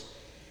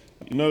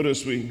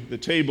Notice the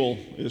table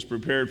is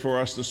prepared for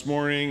us this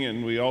morning,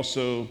 and we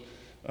also,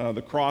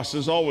 the cross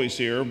is always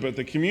here, but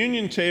the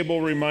communion table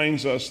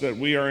reminds us that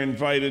we are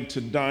invited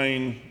to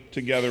dine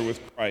together with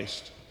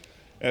Christ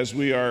as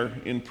we are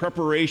in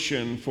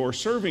preparation for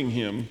serving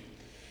him.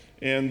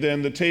 And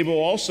then the table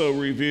also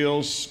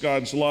reveals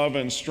God's love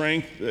and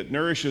strength that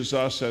nourishes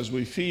us as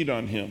we feed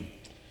on him.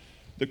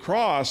 The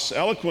cross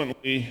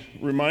eloquently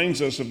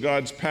reminds us of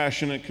God's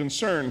passionate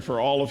concern for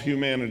all of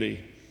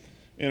humanity.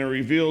 And it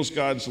reveals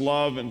God's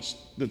love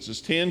that's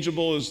as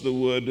tangible as the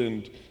wood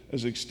and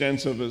as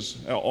extensive as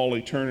all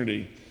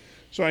eternity.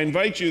 So I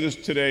invite you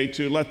today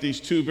to let these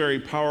two very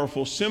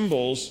powerful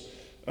symbols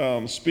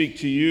speak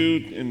to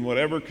you in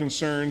whatever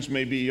concerns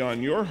may be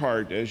on your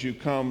heart as you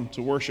come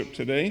to worship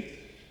today,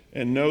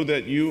 and know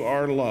that you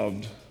are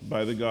loved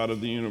by the God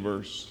of the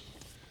universe.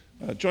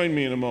 Join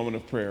me in a moment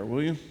of prayer,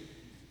 will you?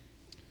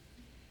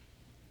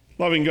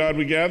 Loving God,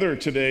 we gather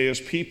today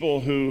as people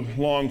who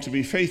long to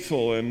be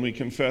faithful, and we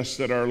confess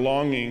that our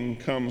longing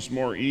comes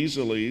more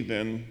easily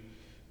than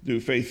do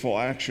faithful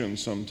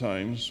actions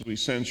sometimes. We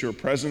sense your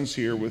presence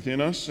here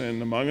within us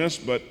and among us,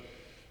 but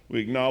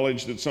we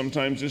acknowledge that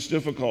sometimes it's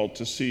difficult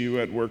to see you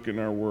at work in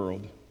our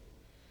world.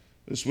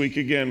 This week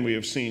again, we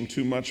have seen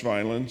too much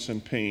violence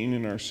and pain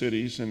in our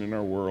cities and in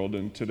our world,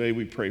 and today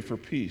we pray for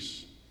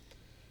peace.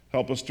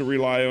 Help us to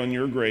rely on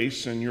your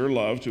grace and your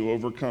love to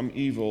overcome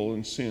evil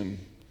and sin.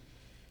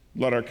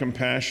 Let our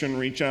compassion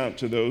reach out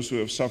to those who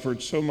have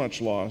suffered so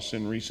much loss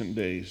in recent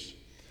days.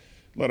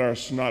 Let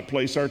us not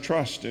place our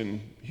trust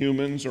in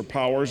humans or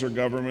powers or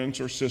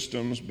governments or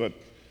systems, but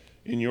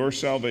in your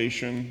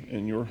salvation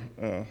and your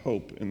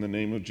hope in the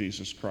name of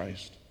Jesus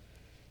Christ.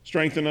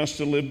 Strengthen us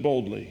to live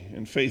boldly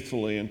and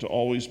faithfully and to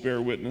always bear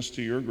witness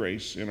to your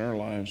grace in our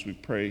lives, we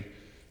pray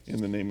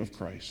in the name of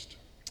Christ.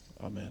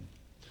 Amen.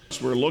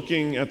 We're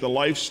looking at the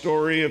life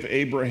story of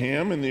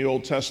Abraham in the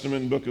Old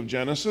Testament book of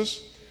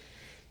Genesis.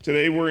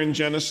 Today we're in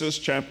Genesis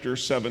chapter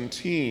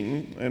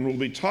 17, and we'll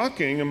be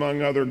talking,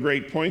 among other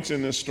great points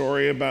in this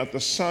story, about the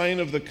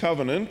sign of the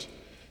covenant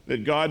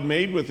that God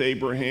made with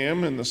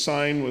Abraham, and the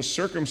sign was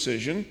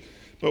circumcision.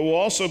 But we'll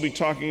also be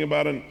talking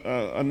about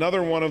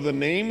another one of the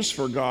names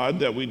for God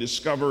that we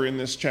discover in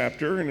this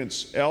chapter, and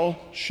it's El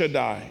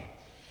Shaddai.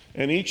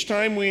 And each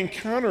time we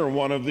encounter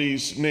one of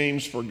these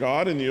names for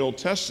God in the Old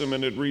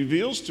Testament, it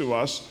reveals to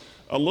us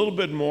a little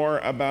bit more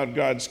about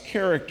God's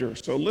character.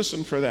 So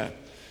listen for that.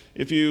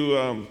 If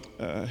you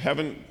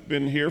haven't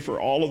been here for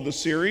all of the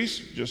series,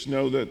 just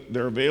know that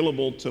they're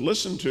available to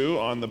listen to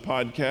on the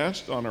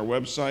podcast, on our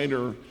website,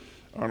 or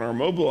on our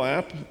mobile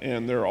app,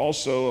 and they're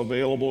also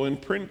available in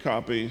print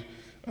copy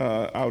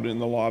out in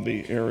the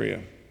lobby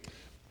area.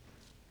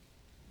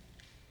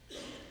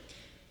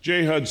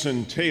 J.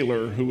 Hudson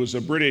Taylor, who was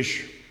a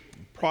British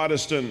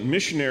Protestant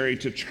missionary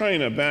to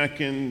China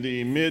back in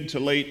the mid to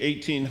late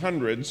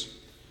 1800s,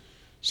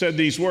 said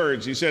these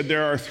words. He said,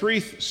 "There are three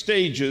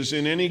stages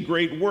in any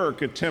great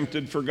work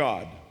attempted for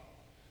God: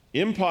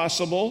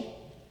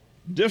 impossible,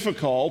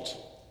 difficult,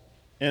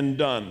 and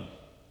done."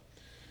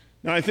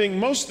 Now, I think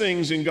most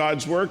things in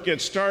God's work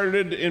get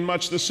started in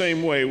much the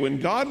same way. When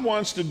God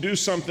wants to do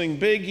something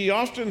big, he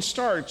often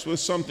starts with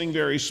something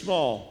very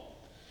small.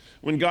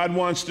 When God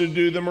wants to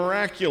do the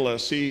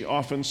miraculous, he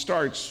often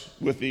starts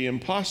with the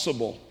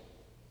impossible.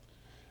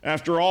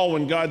 After all,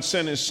 when God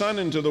sent his son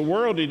into the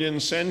world, he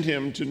didn't send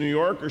him to New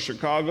York or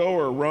Chicago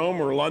or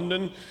Rome or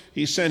London.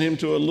 He sent him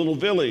to a little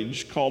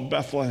village called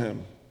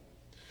Bethlehem.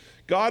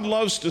 God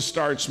loves to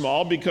start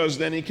small because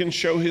then he can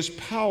show his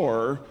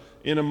power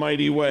in a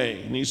mighty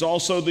way. And he's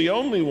also the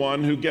only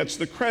one who gets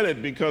the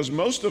credit, because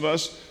most of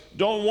us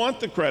don't want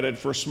the credit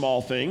for small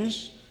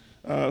things,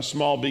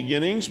 small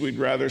beginnings. We'd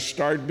rather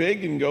start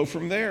big and go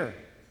from there.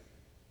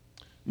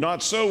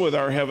 Not so with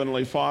our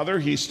Heavenly Father.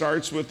 He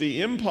starts with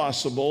the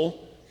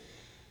impossible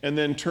and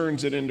then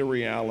turns it into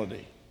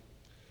reality.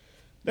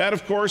 That,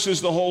 of course, is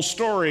the whole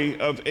story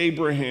of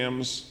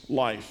Abraham's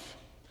life.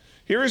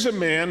 Here is a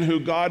man who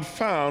God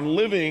found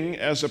living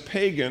as a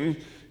pagan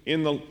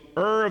in the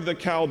Ur of the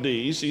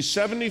Chaldees. He's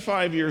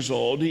 75 years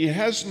old. He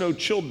has no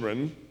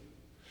children.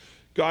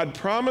 God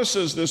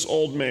promises this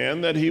old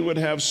man that he would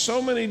have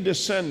so many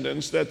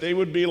descendants that they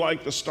would be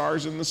like the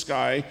stars in the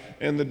sky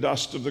and the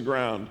dust of the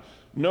ground.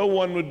 No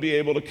one would be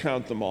able to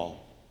count them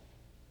all.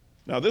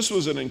 Now, this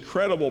was an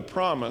incredible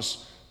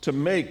promise to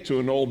make to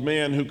an old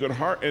man who could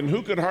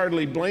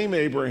hardly blame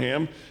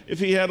Abraham if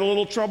he had a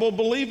little trouble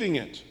believing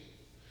it.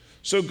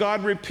 So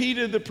God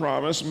repeated the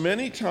promise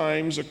many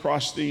times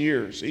across the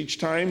years. Each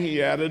time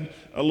he added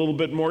a little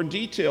bit more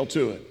detail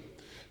to it.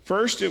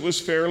 First, it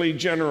was fairly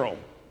general.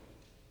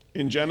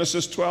 In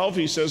Genesis 12,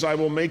 he says, "I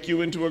will make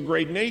you into a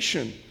great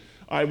nation.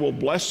 I will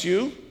bless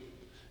you,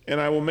 and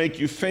I will make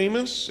you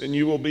famous, and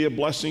you will be a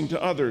blessing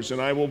to others.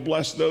 And I will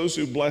bless those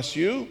who bless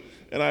you,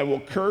 and I will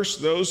curse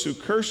those who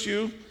curse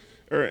you,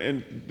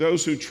 and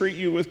those who treat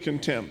you with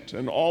contempt.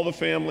 And all the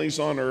families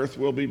on earth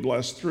will be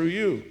blessed through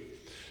you."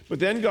 But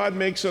then God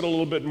makes it a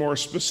little bit more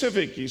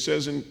specific. He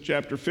says in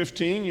chapter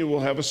 15, "You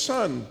will have a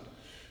son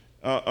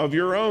of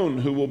your own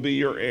who will be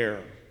your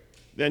heir."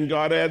 Then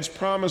God adds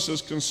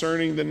promises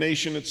concerning the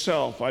nation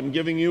itself. I'm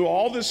giving you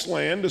all this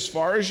land as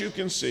far as you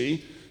can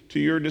see to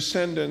your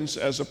descendants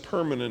as a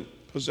permanent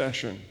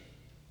possession.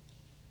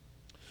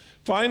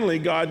 Finally,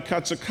 God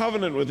cuts a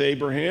covenant with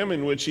Abraham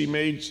in which he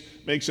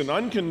makes an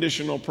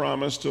unconditional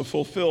promise to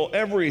fulfill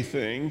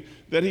everything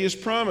that he has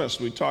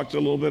promised. We talked a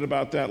little bit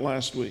about that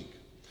last week.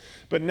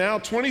 But now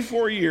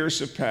 24 years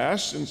have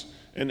passed,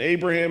 and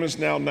Abraham is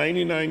now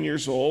 99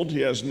 years old.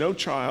 He has no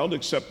child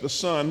except the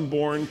son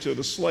born to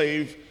the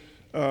slave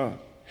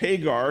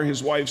Hagar,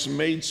 his wife's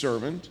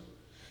maidservant.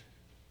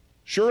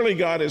 Surely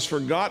God has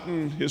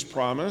forgotten his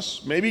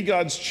promise. Maybe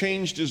God's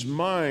changed his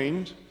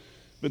mind.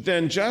 But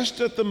then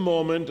just at the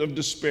moment of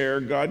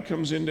despair, God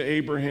comes into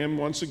Abraham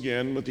once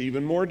again with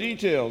even more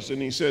details. And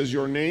he says,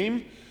 your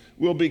name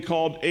will be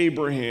called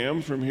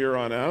Abraham from here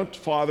on out,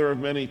 father of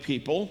many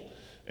people,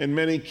 and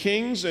many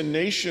kings and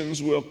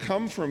nations will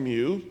come from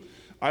you.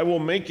 I will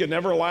make an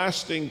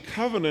everlasting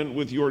covenant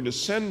with your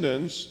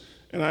descendants,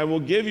 and I will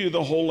give you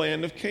the whole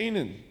land of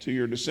Canaan to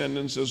your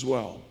descendants as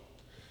well.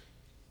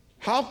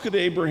 How could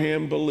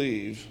Abraham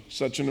believe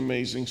such an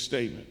amazing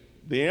statement?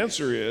 The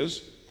answer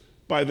is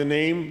by the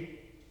name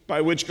by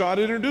which God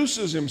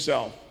introduces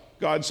himself.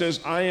 God says,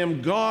 I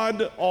am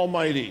God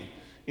Almighty.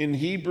 In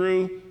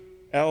Hebrew,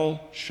 El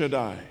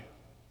Shaddai.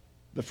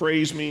 The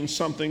phrase means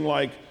something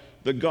like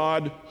the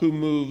God who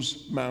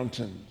moves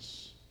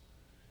mountains.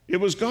 It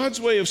was God's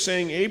way of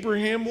saying,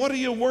 Abraham, what are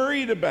you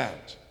worried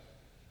about?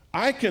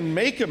 I can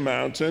make a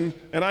mountain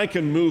and I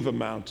can move a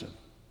mountain.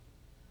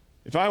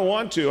 If I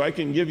want to, I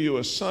can give you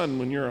a son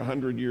when you're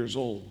 100 years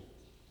old.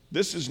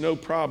 This is no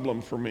problem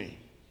for me.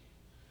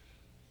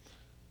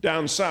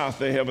 Down south,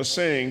 they have a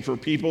saying for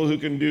people who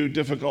can do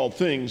difficult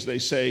things. They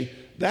say,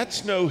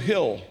 that's no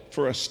hill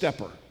for a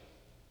stepper.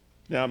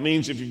 Now, it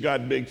means if you've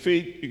got big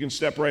feet, you can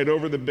step right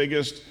over the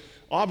biggest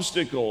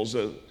obstacles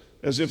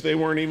as if they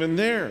weren't even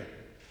there.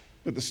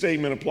 But the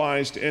statement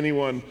applies to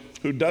anyone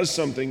who does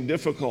something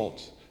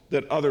difficult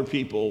that other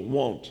people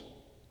won't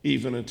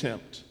even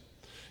attempt.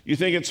 You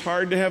think it's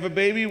hard to have a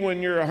baby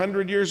when you're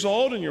 100 years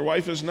old and your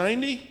wife is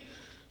 90?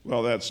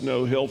 Well, that's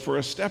no hill for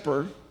a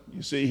stepper.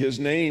 You see, his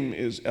name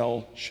is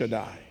El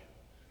Shaddai,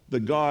 the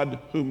God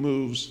who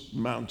moves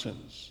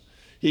mountains.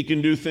 He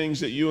can do things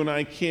that you and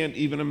I can't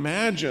even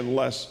imagine,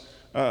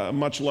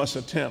 much less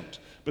attempt.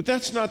 But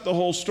that's not the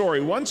whole story.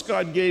 Once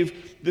God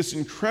gave this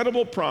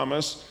incredible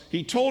promise,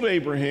 he told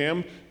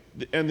Abraham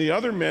and the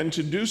other men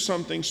to do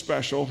something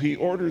special. He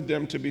ordered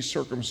them to be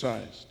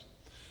circumcised.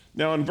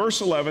 Now in verse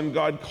 11,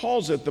 God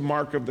calls it the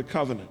mark of the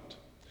covenant.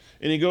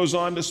 And he goes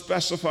on to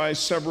specify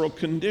several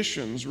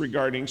conditions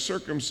regarding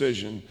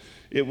circumcision.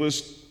 It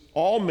was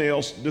all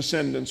male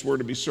descendants were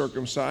to be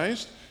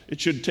circumcised. It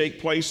should take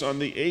place on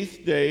the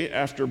 8th day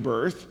after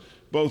birth.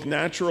 Both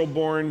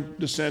natural-born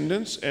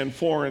descendants and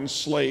foreign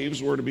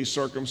slaves were to be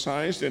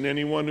circumcised, and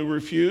anyone who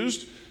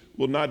refused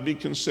will not be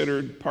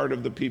considered part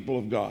of the people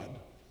of God.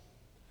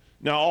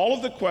 Now, all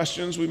of the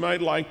questions we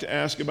might like to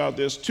ask about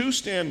this, two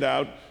stand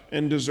out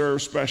and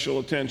deserve special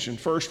attention.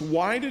 First,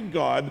 why did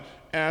God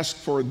ask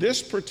for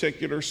this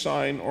particular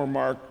sign or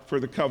mark for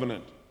the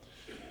covenant?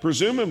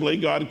 Presumably,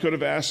 God could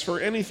have asked for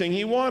anything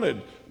he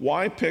wanted.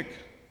 Why pick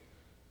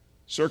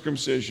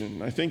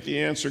circumcision? I think the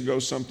answer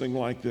goes something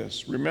like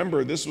this.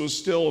 Remember, this was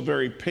still a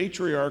very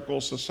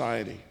patriarchal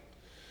society.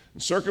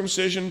 And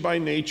circumcision by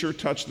nature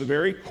touched the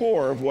very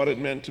core of what it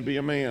meant to be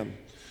a man.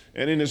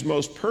 And in his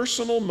most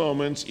personal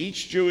moments,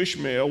 each Jewish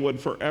male would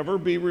forever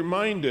be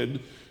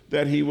reminded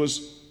that he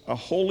was a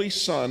holy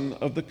son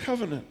of the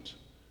covenant,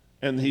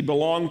 and he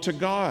belonged to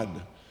God.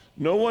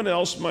 No one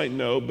else might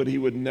know, but he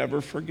would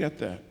never forget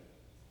that.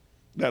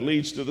 That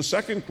leads to the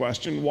second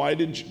question, why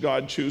did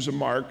God choose a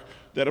mark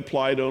that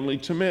applied only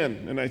to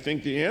men? And I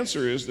think the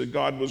answer is that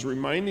God was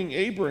reminding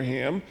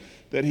Abraham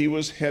that he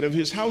was head of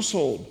his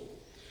household.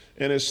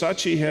 And as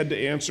such, he had to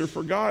answer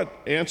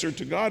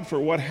to God for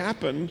what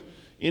happened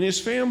in his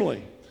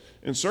family.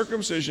 And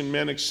circumcision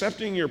meant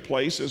accepting your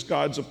place as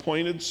God's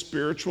appointed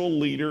spiritual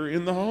leader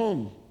in the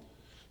home.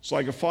 It's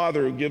like a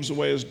father who gives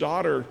away his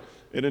daughter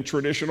in a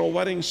traditional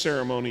wedding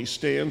ceremony,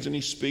 stands and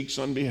he speaks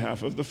on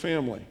behalf of the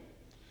family.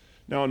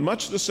 Now, in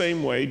much the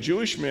same way,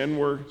 Jewish men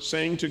were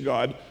saying to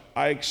God,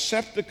 I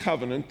accept the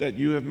covenant that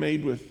you have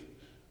made with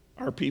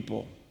our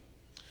people.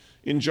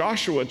 In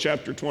Joshua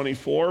chapter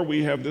 24,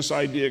 we have this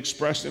idea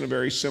expressed in a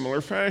very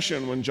similar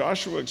fashion when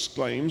Joshua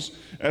exclaims,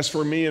 as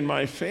for me and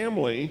my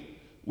family,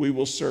 we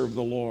will serve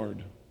the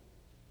Lord.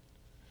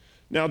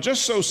 Now,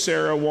 just so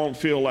Sarah won't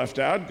feel left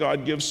out,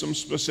 God gives some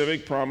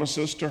specific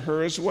promises to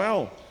her as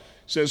well.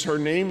 He says her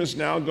name is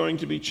now going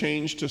to be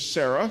changed to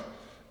Sarah,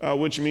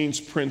 which means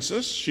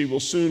princess. She will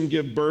soon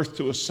give birth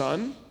to a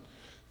son.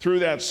 Through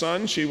that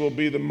son, she will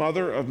be the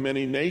mother of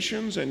many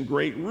nations, and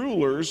great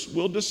rulers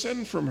will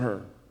descend from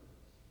her.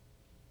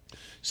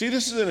 See,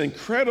 this is an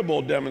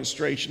incredible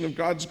demonstration of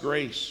God's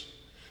grace.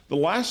 The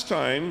last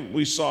time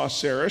we saw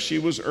Sarah, she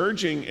was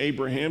urging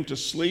Abraham to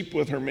sleep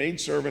with her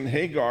maidservant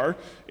Hagar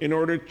in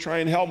order to try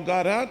and help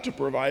God out to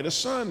provide a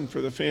son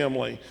for the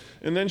family.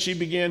 And then she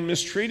began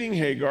mistreating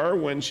Hagar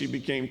when she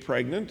became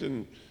pregnant,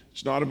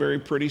 It's not a very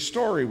pretty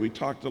story. We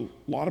talked a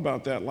lot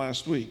about that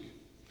last week.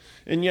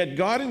 And yet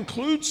God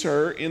includes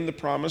her in the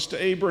promise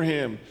to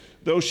Abraham.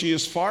 Though she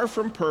is far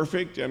from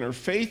perfect and her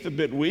faith a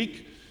bit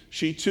weak,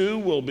 she too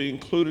will be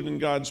included in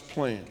God's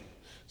plan.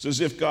 It's as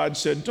if God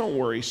said, don't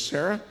worry,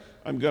 Sarah,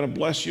 I'm going to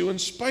bless you in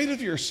spite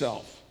of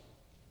yourself.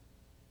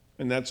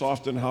 And that's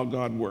often how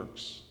God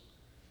works.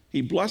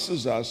 He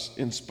blesses us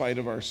in spite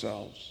of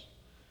ourselves.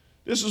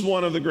 This is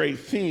one of the great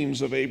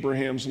themes of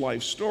Abraham's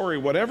life story.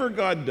 Whatever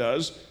God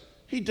does,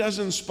 he does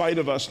in spite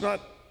of us,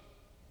 not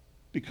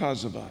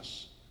because of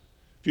us.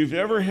 If you've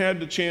ever had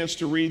the chance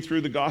to read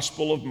through the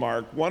Gospel of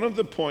Mark, one of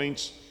the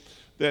points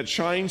that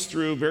shines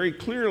through very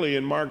clearly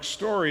in Mark's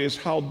story is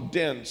how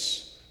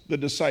dense the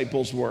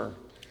disciples were.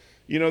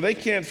 You know, they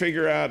can't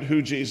figure out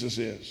who Jesus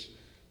is.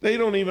 They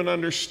don't even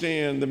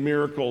understand the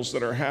miracles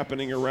that are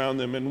happening around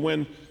them. And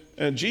when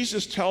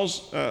Jesus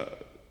tells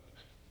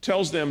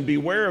them,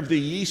 beware of the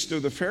yeast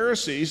of the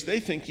Pharisees,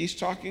 they think he's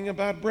talking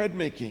about bread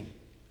making.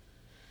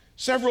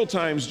 Several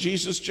times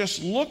Jesus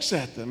just looks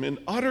at them in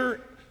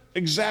utter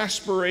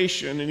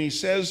exasperation, and he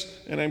says,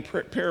 and I'm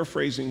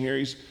paraphrasing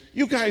here,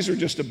 you guys are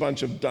just a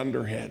bunch of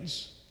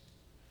dunderheads.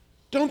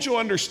 Don't you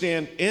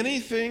understand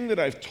anything that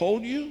I've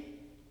told you?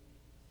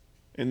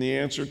 And the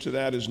answer to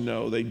that is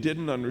no. They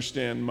didn't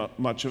understand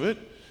much of it,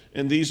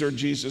 and these are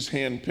Jesus'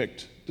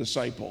 hand-picked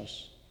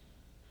disciples.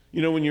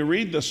 You know, when you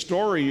read the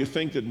story, you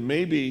think that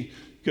maybe he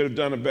could have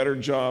done a better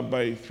job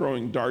by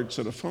throwing darts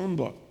at a phone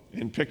book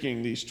and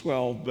picking these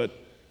 12, but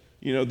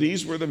you know,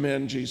 these were the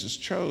men Jesus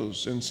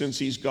chose. And since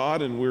he's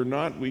God and we're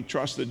not, we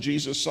trust that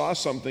Jesus saw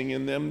something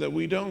in them that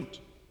we don't.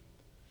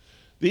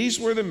 These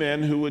were the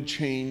men who would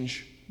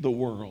change the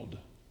world.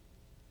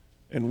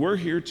 And we're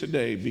here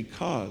today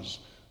because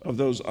of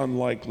those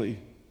unlikely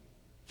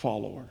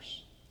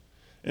followers.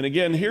 And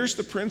again, here's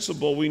the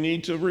principle we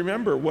need to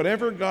remember.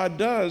 Whatever God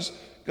does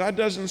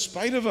in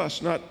spite of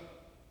us, not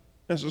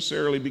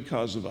necessarily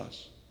because of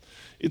us.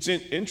 It's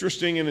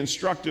interesting and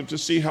instructive to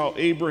see how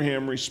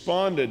Abraham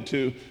responded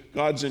to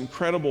God's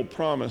incredible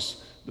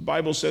promise. The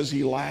Bible says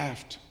he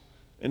laughed.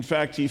 In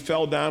fact, he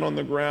fell down on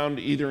the ground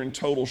either in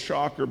total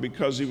shock or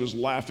because he was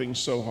laughing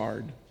so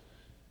hard.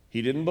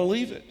 He didn't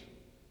believe it.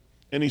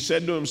 And he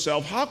said to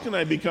himself, how can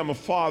I become a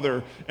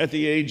father at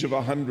the age of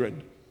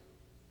 100?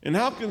 And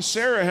how can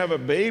Sarah have a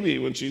baby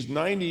when she's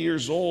 90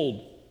 years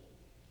old?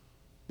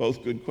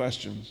 Both good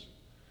questions.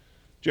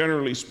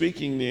 Generally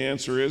speaking, the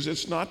answer is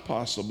it's not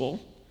possible.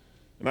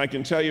 And I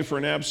can tell you for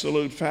an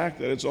absolute fact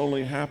that it's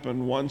only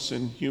happened once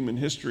in human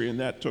history, and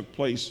that took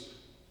place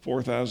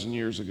 4,000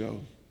 years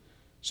ago.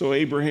 So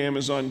Abraham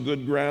is on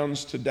good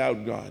grounds to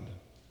doubt God,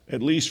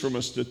 at least from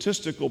a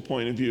statistical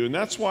point of view. And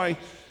that's why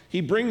he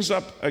brings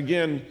up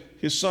again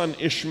his son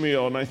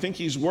Ishmael, and I think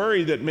he's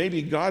worried that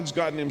maybe God's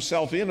gotten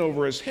himself in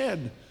over his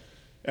head.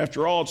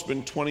 After all, it's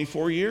been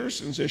 24 years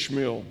since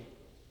Ishmael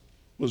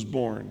was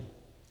born.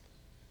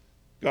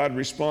 God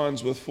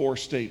responds with 4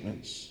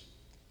 statements.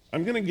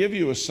 I'm going to give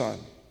you a son,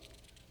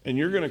 and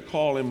you're going to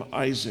call him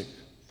Isaac.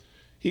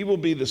 He will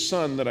be the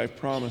son that I've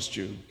promised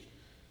you.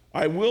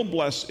 I will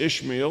bless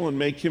Ishmael and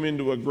make him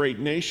into a great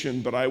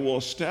nation, but I will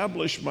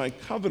establish my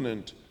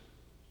covenant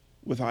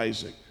with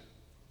Isaac.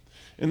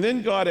 And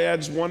then God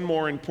adds one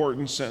more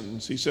important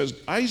sentence. He says,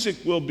 Isaac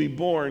will be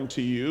born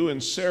to you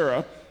and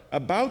Sarah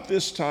about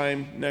this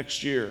time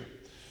next year.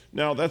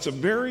 Now, that's a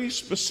very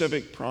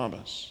specific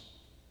promise.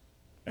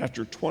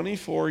 After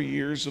 24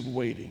 years of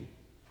waiting,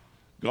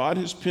 God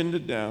has pinned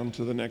it down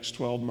to the next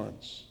 12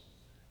 months.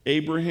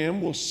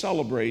 Abraham will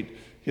celebrate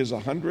his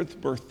 100th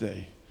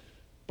birthday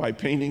by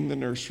painting the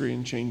nursery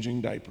and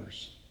changing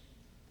diapers.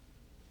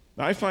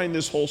 Now, I find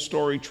this whole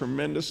story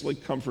tremendously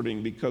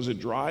comforting because it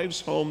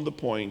drives home the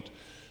point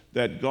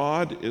that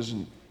God is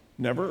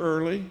never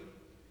early,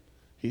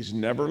 he's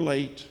never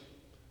late,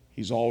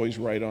 he's always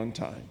right on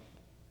time.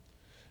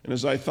 And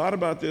as I thought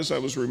about this, I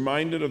was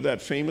reminded of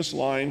that famous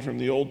line from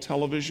the old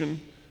television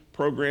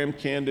program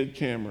Candid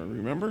Camera.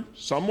 Remember?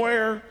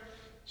 Somewhere,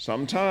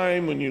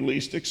 sometime, when you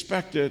least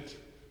expect it,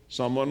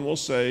 someone will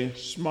say,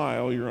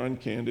 smile, you're on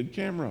Candid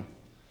Camera.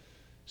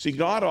 See,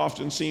 God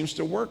often seems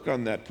to work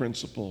on that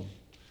principle.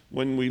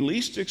 When we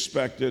least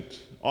expect it,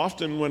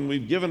 often when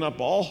we've given up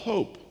all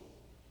hope,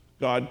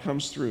 God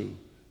comes through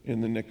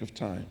in the nick of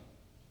time.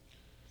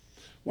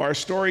 Well, our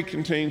story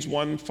contains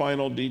one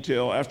final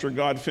detail. After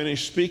God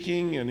finished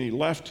speaking and he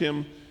left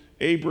him,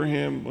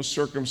 Abraham was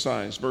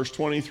circumcised. Verse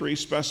 23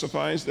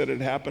 specifies that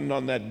it happened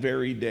on that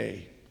very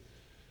day.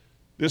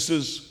 This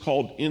is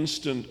called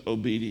instant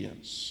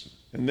obedience.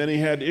 And then he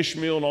had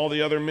Ishmael and all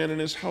the other men in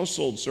his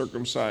household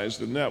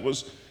circumcised, and that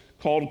was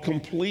called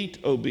complete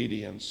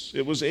obedience.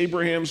 It was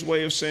Abraham's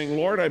way of saying,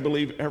 Lord, I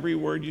believe every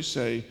word you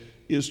say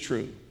is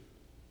true.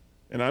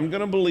 And I'm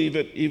going to believe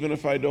it even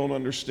if I don't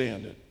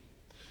understand it.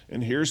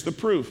 And here's the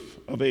proof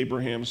of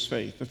Abraham's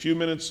faith. A few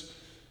minutes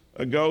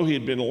ago, he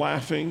had been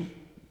laughing,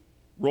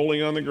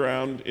 rolling on the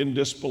ground in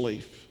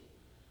disbelief.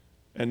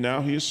 And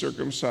now he is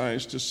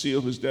circumcised to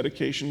seal his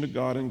dedication to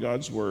God and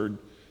God's word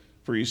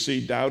For you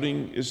see,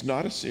 doubting is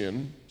not a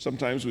sin.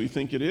 Sometimes we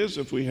think it is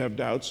if we have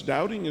doubts.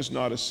 Doubting is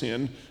not a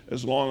sin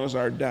as long as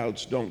our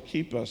doubts don't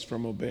keep us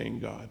from obeying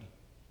God.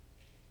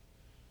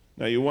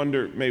 Now you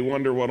may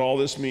wonder what all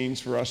this means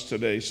for us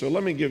today. So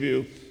let me give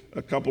you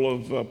a couple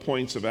of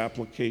points of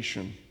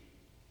application.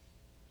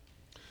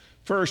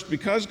 First,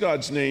 because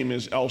God's name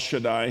is El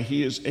Shaddai,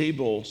 he is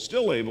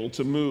still able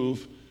to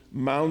move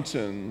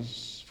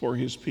mountains for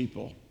his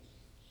people.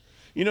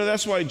 You know,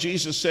 that's why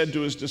Jesus said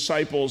to his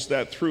disciples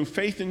that through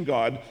faith in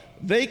God,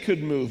 they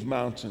could move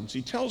mountains.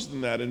 He tells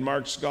them that in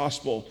Mark's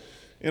gospel.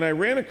 And I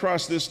ran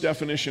across this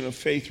definition of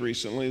faith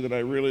recently that I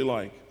really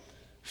like.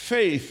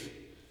 Faith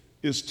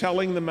is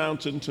telling the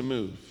mountain to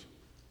move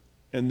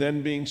and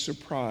then being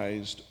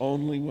surprised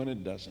only when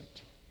it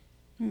doesn't.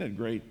 Isn't that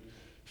great?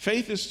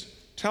 Faith is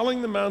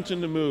telling the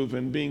mountain to move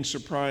and being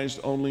surprised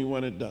only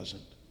when it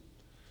doesn't.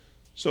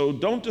 So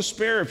don't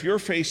despair if you're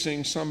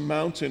facing some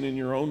mountain in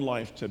your own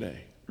life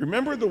today.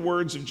 Remember the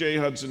words of J.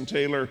 Hudson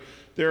Taylor.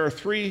 There are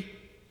 3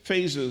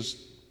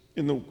 phases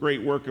in the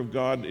great work of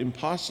God: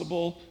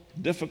 impossible,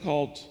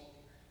 difficult,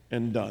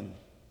 and done.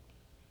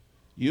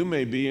 You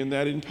may be in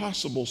that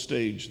impossible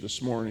stage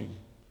this morning.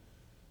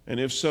 And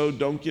if so,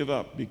 don't give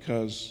up,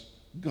 because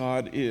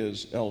God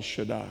is El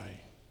Shaddai.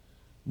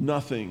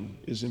 Nothing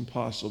is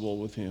impossible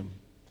with him.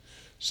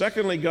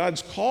 Secondly,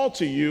 God's call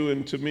to you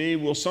and to me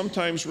will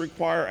sometimes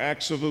require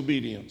acts of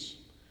obedience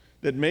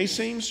that may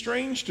seem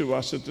strange to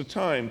us at the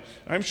time.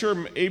 I'm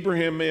sure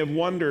Abraham may have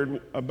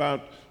wondered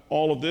about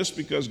all of this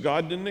because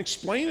God didn't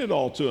explain it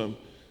all to him.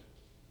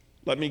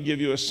 Let me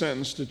give you a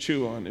sentence to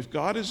chew on. If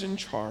God is in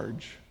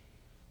charge,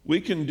 we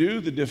can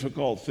do the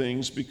difficult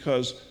things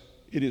because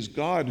it is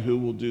God who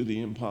will do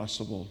the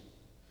impossible.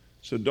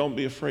 So don't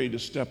be afraid to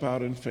step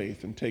out in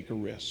faith and take a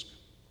risk.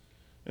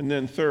 And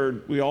then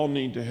third, we all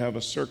need to have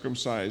a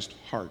circumcised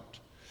heart.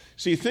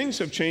 See, things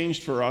have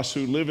changed for us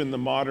who live in the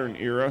modern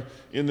era.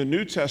 In the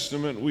New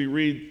Testament, we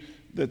read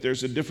that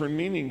there's a different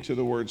meaning to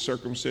the word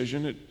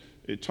circumcision.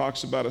 It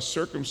talks about a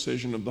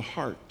circumcision of the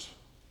heart.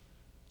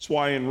 That's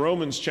why in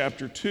Romans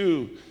chapter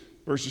 2,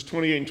 verses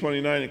 28 and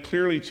 29, it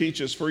clearly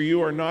teaches, for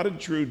you are not a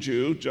true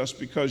Jew just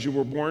because you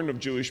were born of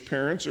Jewish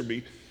parents or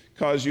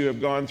because you have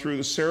gone through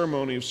the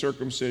ceremony of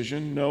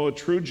circumcision. No, a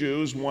true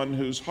Jew is one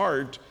whose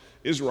heart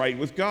is right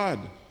with God.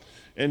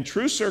 And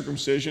true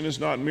circumcision is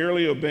not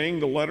merely obeying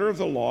the letter of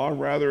the law,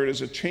 rather it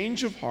is a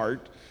change of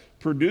heart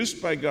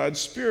produced by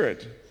God's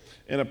Spirit.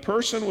 And a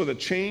person with a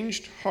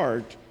changed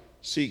heart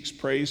seeks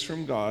praise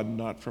from God,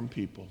 not from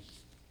people.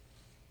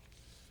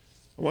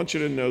 I want you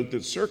to note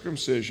that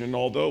circumcision,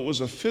 although it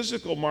was a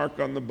physical mark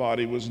on the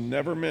body, was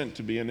never meant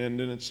to be an end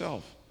in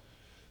itself.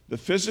 The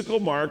physical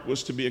mark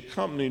was to be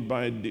accompanied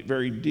by a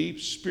very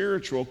deep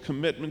spiritual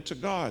commitment to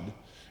God.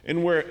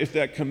 And where if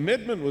that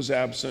commitment was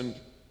absent,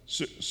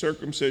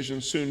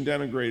 circumcision soon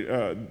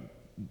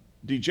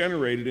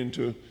degenerated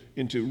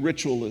into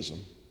ritualism.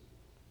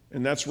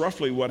 And that's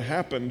roughly what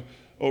happened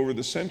over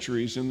the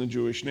centuries in the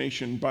Jewish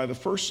nation. By the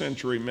first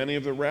century, many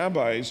of the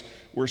rabbis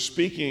were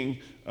speaking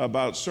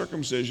about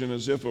circumcision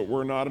as if it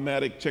were an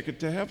automatic ticket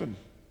to heaven.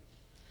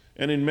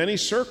 And in many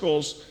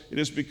circles, it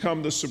has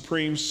become the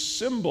supreme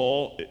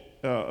symbol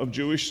of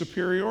Jewish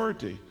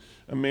superiority.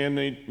 A man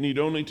need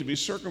only to be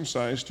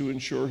circumcised to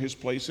ensure his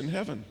place in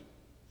heaven.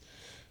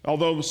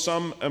 Although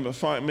some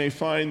may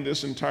find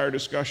this entire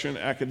discussion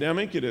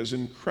academic, it has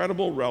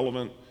incredible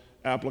relevant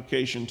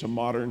application to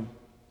modern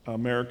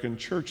American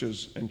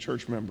churches and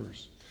church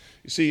members.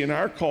 You see, in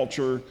our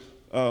culture,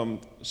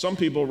 some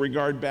people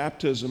regard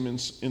baptism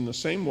in the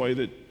same way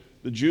that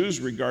the Jews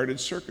regarded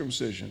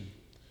circumcision.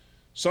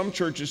 Some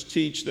churches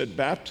teach that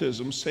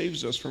baptism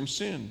saves us from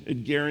sin.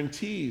 It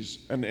guarantees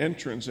an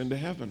entrance into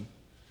heaven.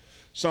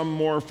 Some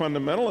more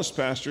fundamentalist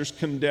pastors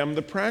condemn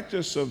the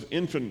practice of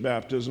infant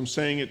baptism,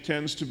 saying it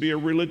tends to be a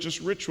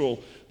religious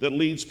ritual that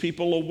leads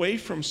people away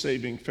from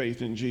saving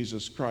faith in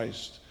Jesus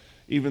Christ,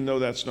 even though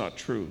that's not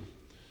true.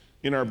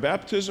 In our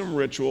baptism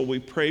ritual, we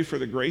pray for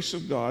the grace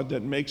of God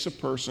that makes a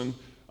person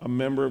a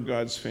member of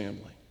God's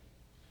family.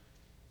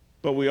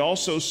 But we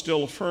also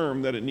still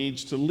affirm that it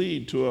needs to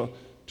lead to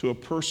a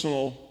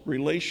personal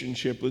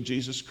relationship with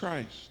Jesus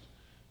Christ,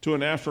 to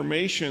an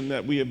affirmation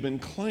that we have been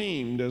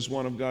claimed as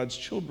one of God's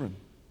children.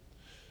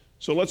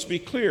 So let's be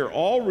clear,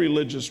 all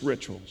religious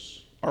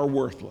rituals are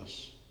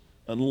worthless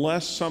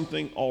unless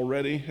something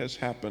already has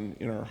happened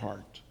in our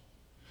heart.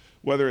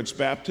 Whether it's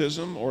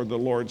baptism or the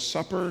Lord's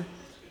Supper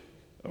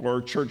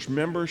or church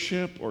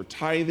membership or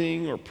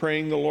tithing or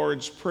praying the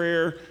Lord's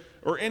Prayer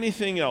or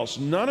anything else,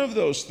 none of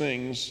those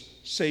things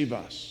save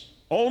us.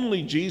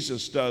 Only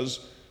Jesus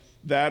does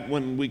that.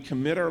 When we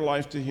commit our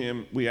life to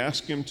him, we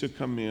ask him to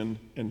come in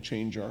and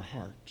change our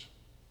heart.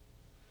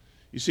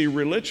 You see,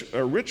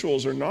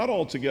 rituals are not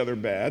altogether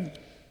bad,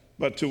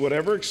 but to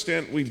whatever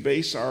extent we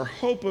base our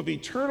hope of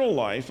eternal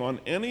life on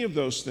any of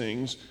those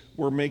things,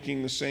 we're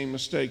making the same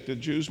mistake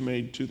that Jews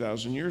made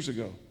 2,000 years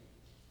ago.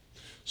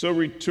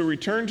 So to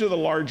return to the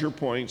larger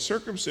point,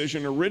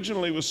 circumcision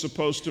originally was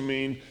supposed to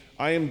mean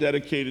I am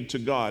dedicated to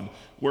God.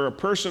 Where a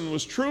person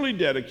was truly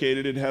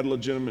dedicated, it had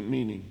legitimate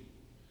meaning.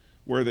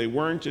 Where they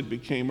weren't, it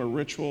became a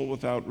ritual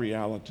without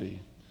reality.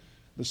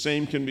 The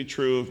same can be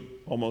true of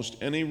almost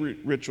any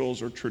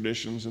rituals or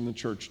traditions in the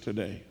church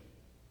today.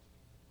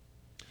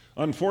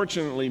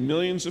 Unfortunately,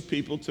 millions of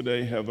people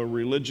today have a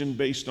religion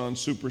based on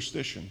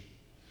superstition.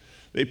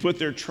 They put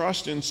their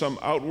trust in some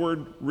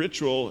outward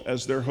ritual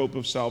as their hope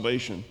of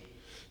salvation.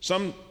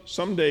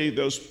 Someday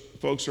those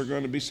folks are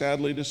going to be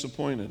sadly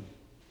disappointed.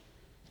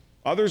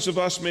 Others of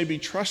us may be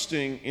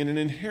trusting in an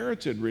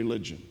inherited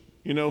religion.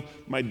 You know,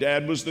 my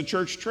dad was the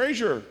church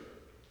treasurer.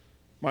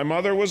 My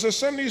mother was a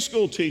Sunday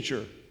school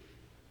teacher.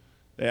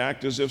 They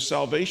act as if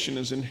salvation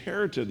is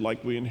inherited,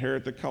 like we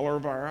inherit the color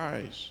of our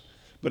eyes.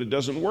 But it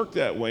doesn't work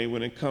that way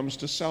when it comes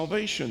to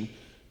salvation.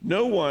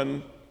 No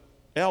one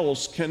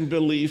else can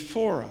believe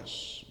for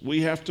us.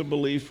 We have to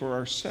believe for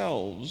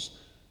ourselves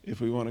if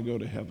we want to go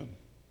to heaven.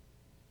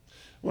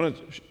 I want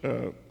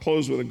to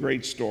close with a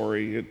great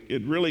story.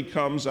 It really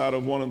comes out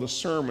of one of the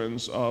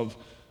sermons of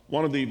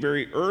one of the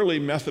very early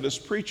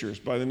Methodist preachers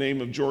by the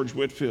name of George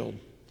Whitefield.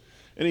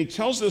 And he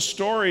tells this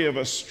story of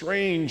a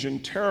strange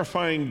and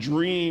terrifying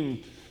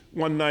dream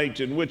one night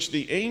in which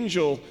an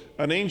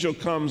angel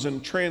comes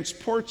and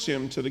transports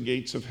him to the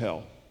gates of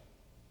hell.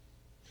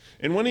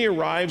 And when he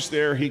arrives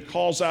there, he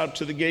calls out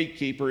to the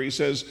gatekeeper. He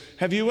says,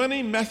 "Have you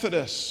any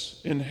Methodists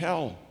in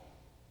hell?"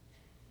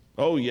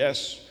 "Oh,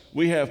 yes,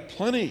 we have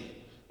plenty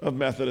of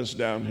Methodists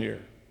down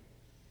here."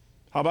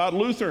 "How about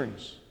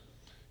Lutherans?"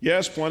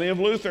 "Yes, plenty of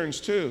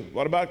Lutherans too."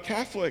 "What about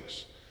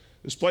Catholics?"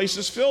 "This place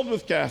is filled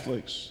with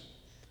Catholics."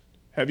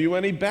 "Have you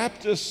any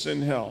Baptists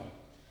in hell?"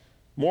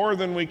 "More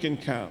than we can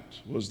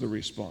count," was the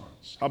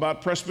response. "How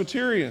about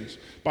Presbyterians?"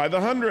 "By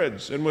the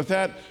hundreds." And with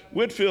that,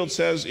 Whitefield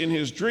says in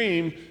his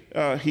dream,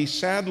 he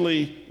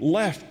sadly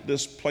left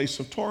this place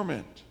of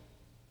torment.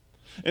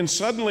 And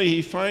suddenly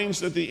he finds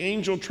that the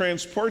angel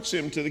transports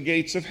him to the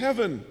gates of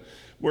heaven,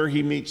 where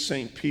he meets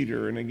St.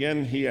 Peter. And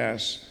again he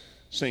asks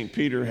St.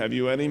 Peter, "Have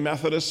you any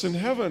Methodists in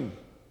heaven?"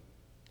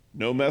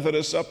 "No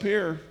Methodists up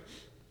here."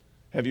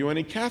 "Have you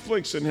any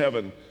Catholics in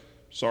heaven?"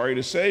 "Sorry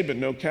to say, but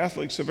no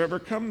Catholics have ever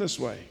come this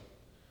way."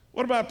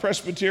 "What about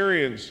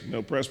Presbyterians?"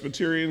 "No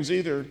Presbyterians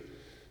either."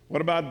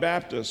 "What about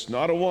Baptists?"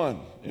 "Not a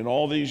one in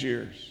all these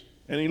years."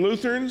 "Any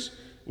Lutherans?"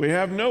 "We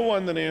have no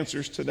one that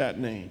answers to that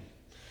name."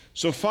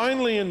 So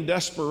finally, in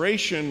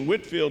desperation,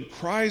 Whitefield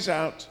cries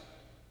out,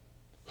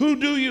 "Who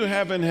do you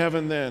have in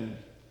heaven then?"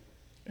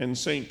 And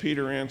St.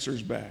 Peter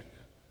answers back,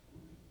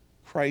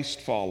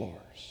 "Christ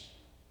followers.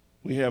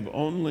 We have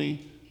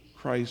only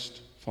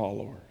Christ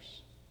followers."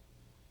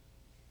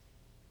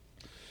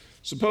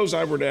 Suppose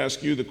I were to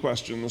ask you the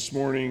question this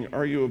morning,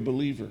 are you a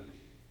believer?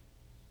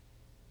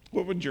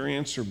 What would your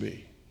answer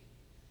be?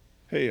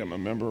 "Hey, I'm a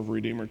member of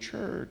Redeemer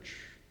Church."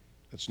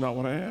 That's not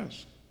what I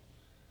asked.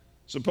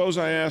 Suppose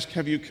I ask,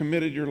 have you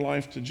committed your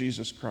life to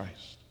Jesus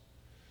Christ?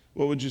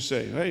 What would you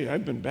say? "Hey,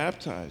 I've been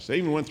baptized. I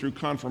even went through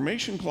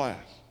confirmation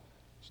class."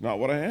 It's not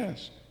what I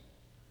asked.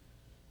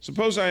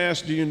 Suppose I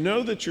ask, do you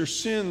know that your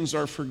sins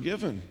are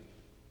forgiven?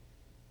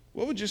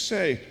 What would you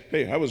say?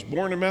 "Hey, I was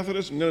born a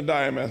Methodist, I'm going to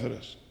die a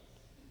Methodist."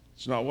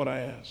 It's not what I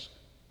ask.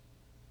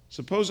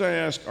 Suppose I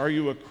ask, are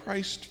you a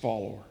Christ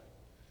follower?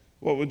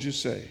 What would you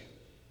say?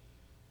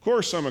 "Of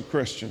course I'm a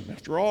Christian.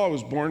 After all, I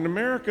was born in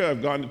America.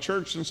 I've gone to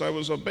church since I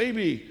was a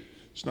baby."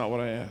 It's not what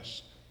I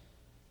ask.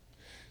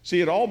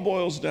 See, it all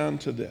boils down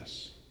to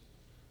this.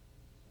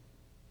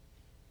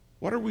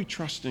 What are we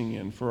trusting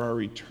in for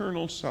our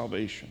eternal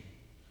salvation?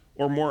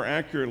 Or more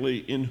accurately,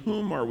 in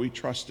whom are we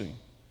trusting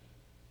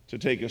to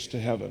take us to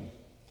heaven?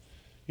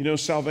 You know,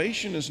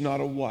 salvation is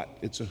not a what,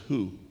 it's a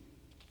who.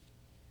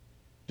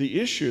 The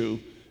issue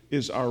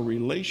is our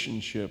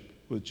relationship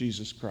with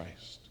Jesus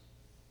Christ.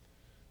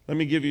 Let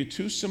me give you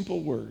two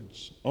simple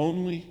words.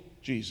 Only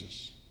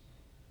Jesus.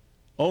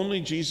 Only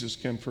Jesus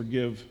can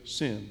forgive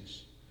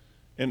sins.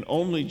 And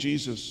only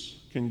Jesus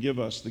can give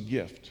us the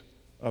gift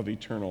of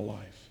eternal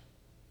life.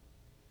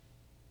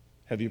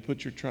 Have you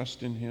put your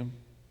trust in him?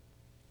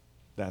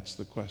 That's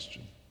the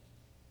question.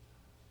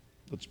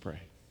 Let's pray.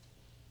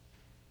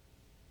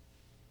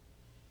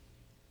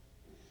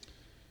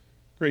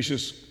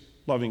 Gracious,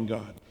 loving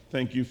God,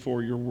 thank you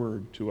for your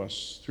word to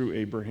us through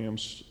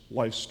Abraham's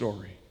life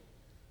story.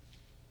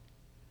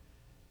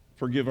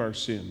 Forgive our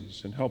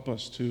sins and help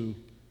us to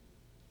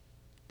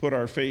put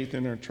our faith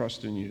and our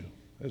trust in you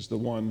as the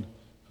one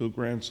who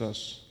grants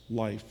us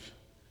life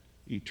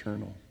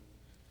eternal.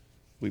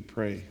 We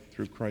pray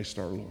through Christ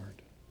our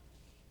Lord.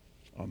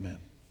 Amen.